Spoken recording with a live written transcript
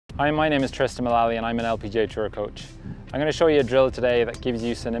Hi, my name is Tristan Mullally and I'm an LPGA Tour coach. I'm going to show you a drill today that gives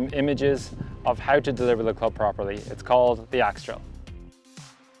you some images of how to deliver the club properly. It's called the axe drill.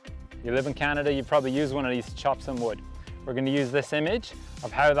 You live in Canada, you probably use one of these to chop some wood. We're going to use this image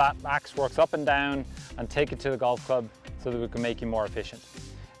of how that axe works up and down and take it to the golf club so that we can make you more efficient.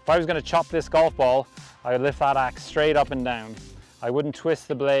 If I was going to chop this golf ball, I would lift that axe straight up and down. I wouldn't twist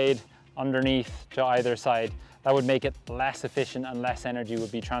the blade underneath to either side. That would make it less efficient and less energy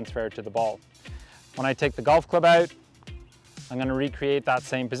would be transferred to the ball. When I take the golf club out, I'm going to recreate that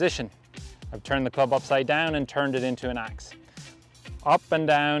same position. I've turned the club upside down and turned it into an axe. Up and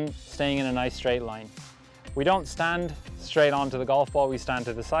down, staying in a nice straight line. We don't stand straight onto the golf ball, we stand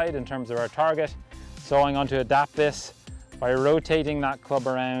to the side in terms of our target. So I'm going to adapt this by rotating that club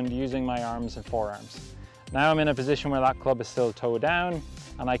around using my arms and forearms. Now I'm in a position where that club is still toe down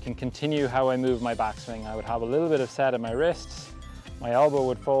and I can continue how I move my backswing. I would have a little bit of set at my wrists, my elbow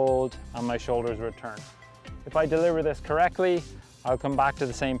would fold and my shoulders would turn. If I deliver this correctly, I'll come back to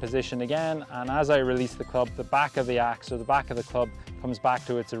the same position again, and as I release the club, the back of the axe or the back of the club comes back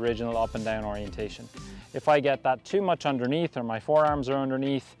to its original up and down orientation. If I get that too much underneath or my forearms are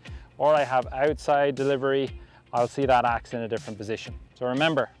underneath or I have outside delivery, I'll see that axe in a different position. So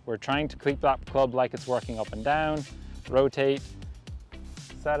remember, we're trying to keep that club like it's working up and down, rotate,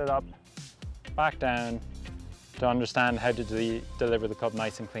 set it up, back down to understand how to deliver the club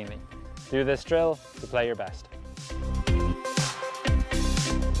nice and cleanly. Do this drill to play your best.